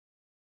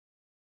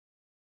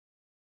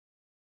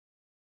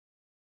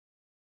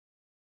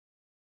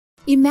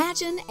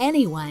Imagine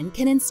anyone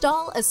can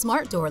install a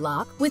smart door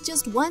lock with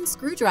just one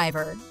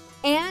screwdriver.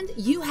 And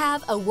you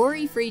have a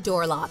worry-free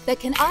door lock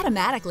that can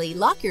automatically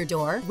lock your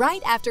door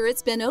right after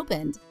it's been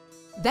opened.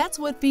 That's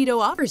what FIDO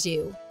offers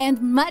you, and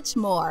much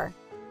more.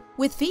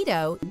 With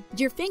FIDO,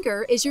 your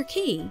finger is your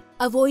key,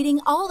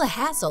 avoiding all the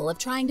hassle of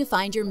trying to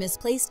find your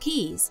misplaced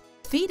keys.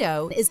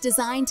 FIDO is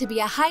designed to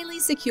be a highly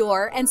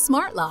secure and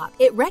smart lock.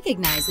 It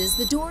recognizes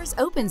the door's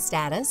open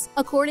status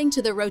according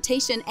to the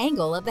rotation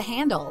angle of the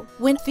handle.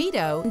 When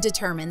FIDO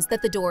determines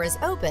that the door is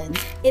open,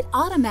 it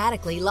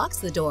automatically locks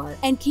the door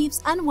and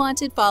keeps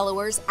unwanted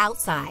followers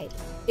outside.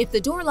 If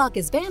the door lock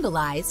is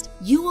vandalized,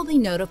 you will be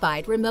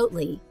notified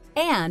remotely,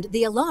 and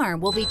the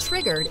alarm will be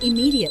triggered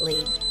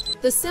immediately.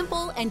 The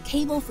simple and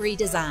cable-free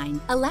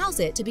design allows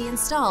it to be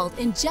installed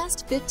in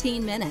just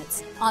 15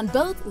 minutes on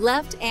both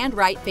left and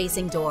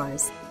right-facing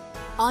doors.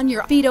 On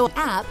your FIDO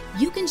app,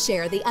 you can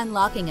share the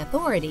unlocking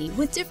authority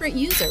with different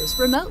users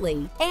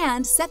remotely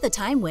and set the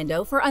time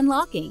window for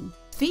unlocking.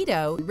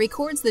 FIDO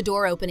records the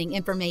door opening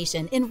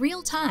information in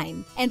real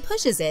time and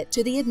pushes it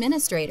to the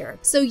administrator,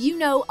 so you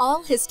know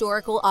all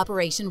historical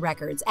operation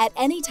records at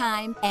any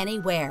time,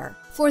 anywhere.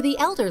 For the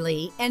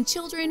elderly and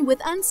children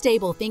with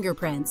unstable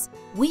fingerprints,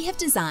 we have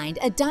designed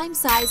a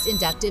dime-sized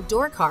inductive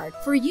door card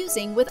for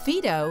using with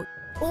FIDO,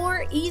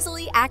 or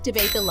easily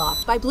activate the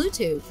lock by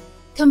Bluetooth.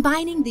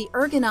 Combining the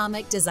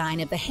ergonomic design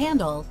of the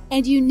handle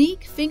and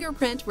unique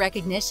fingerprint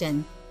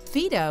recognition,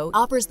 FIDO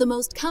offers the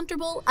most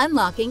comfortable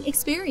unlocking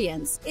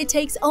experience. It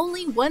takes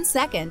only 1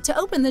 second to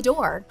open the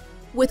door.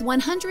 With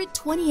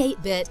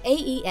 128-bit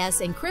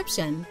AES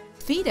encryption,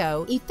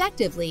 FIDO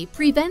effectively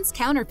prevents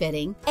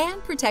counterfeiting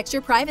and protects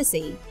your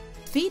privacy.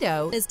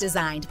 FIDO is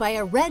designed by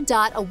a Red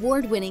Dot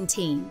award-winning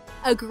team,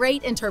 a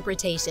great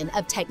interpretation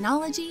of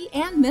technology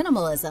and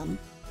minimalism.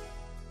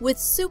 With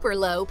super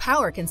low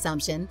power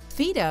consumption,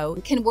 FIDO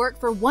can work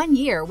for 1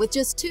 year with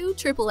just 2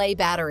 AAA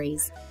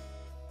batteries.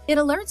 It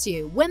alerts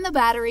you when the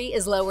battery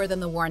is lower than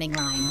the warning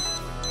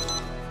line.